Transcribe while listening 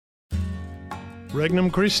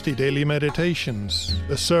Regnum Christi Daily Meditations,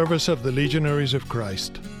 the service of the Legionaries of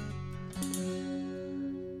Christ.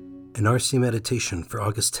 An RC Meditation for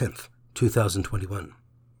August 10th, 2021.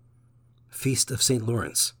 Feast of St.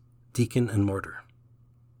 Lawrence, Deacon and Martyr.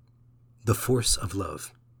 The Force of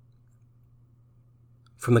Love.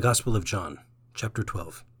 From the Gospel of John, chapter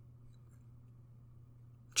 12.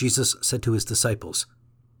 Jesus said to his disciples,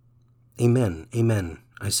 "Amen, amen,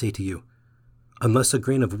 I say to you, unless a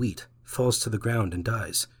grain of wheat falls to the ground and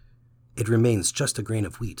dies, it remains just a grain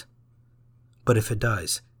of wheat. But if it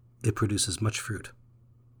dies, it produces much fruit.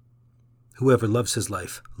 Whoever loves his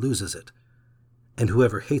life loses it, and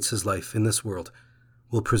whoever hates his life in this world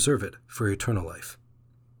will preserve it for eternal life.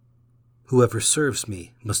 Whoever serves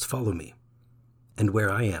me must follow me, and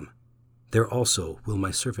where I am, there also will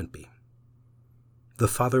my servant be. The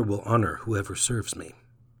Father will honor whoever serves me."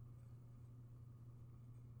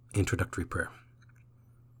 Introductory Prayer.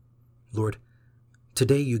 Lord,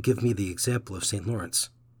 today you give me the example of St. Lawrence.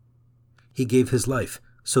 He gave his life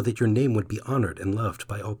so that your name would be honored and loved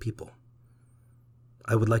by all people.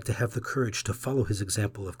 I would like to have the courage to follow his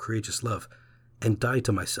example of courageous love and die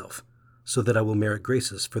to myself so that I will merit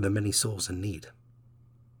graces for the many souls in need.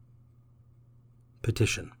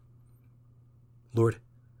 Petition. Lord,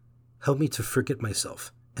 help me to forget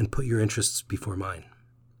myself and put your interests before mine.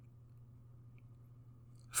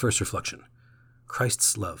 First reflection.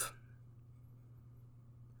 Christ's love.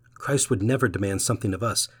 Christ would never demand something of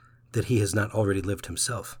us that he has not already lived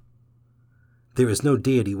himself. There is no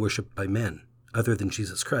deity worshipped by men other than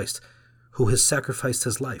Jesus Christ, who has sacrificed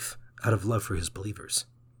his life out of love for his believers.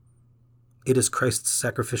 It is Christ's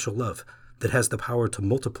sacrificial love that has the power to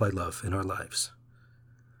multiply love in our lives.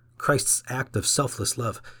 Christ's act of selfless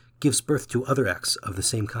love gives birth to other acts of the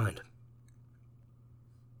same kind.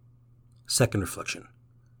 Second reflection.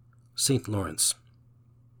 St. Lawrence.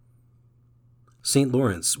 St.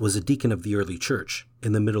 Lawrence was a deacon of the early church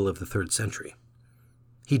in the middle of the 3rd century.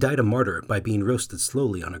 He died a martyr by being roasted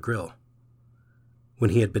slowly on a grill. When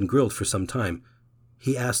he had been grilled for some time,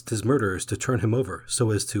 he asked his murderers to turn him over so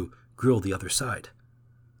as to grill the other side.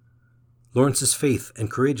 Lawrence's faith and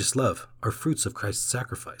courageous love are fruits of Christ's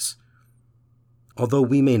sacrifice. Although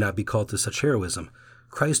we may not be called to such heroism,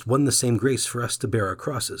 Christ won the same grace for us to bear our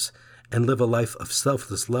crosses and live a life of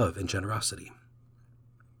selfless love and generosity.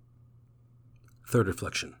 Third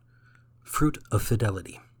reflection. Fruit of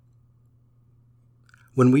fidelity.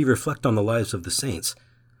 When we reflect on the lives of the saints,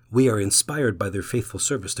 we are inspired by their faithful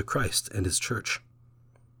service to Christ and his church.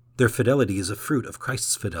 Their fidelity is a fruit of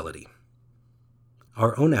Christ's fidelity.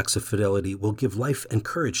 Our own acts of fidelity will give life and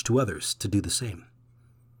courage to others to do the same.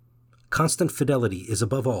 Constant fidelity is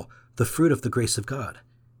above all the fruit of the grace of God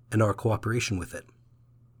and our cooperation with it.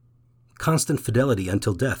 Constant fidelity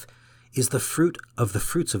until death is the fruit of the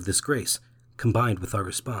fruits of this grace, combined with our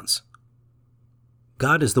response.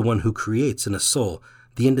 God is the one who creates in a soul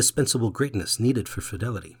the indispensable greatness needed for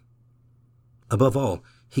fidelity. Above all,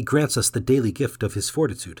 he grants us the daily gift of his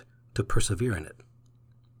fortitude to persevere in it.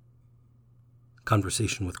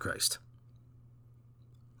 Conversation with Christ.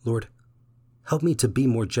 Lord, help me to be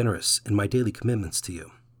more generous in my daily commitments to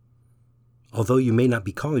you. Although you may not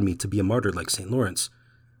be calling me to be a martyr like St. Lawrence,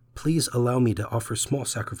 please allow me to offer small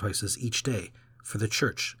sacrifices each day for the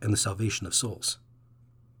Church and the salvation of souls.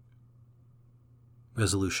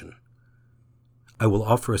 Resolution. I will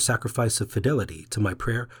offer a sacrifice of fidelity to my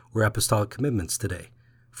prayer or apostolic commitments today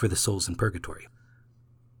for the souls in purgatory.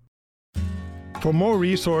 For more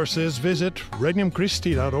resources, visit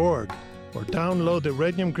regnumchristi.org or download the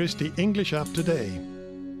Regnum Christi English app today.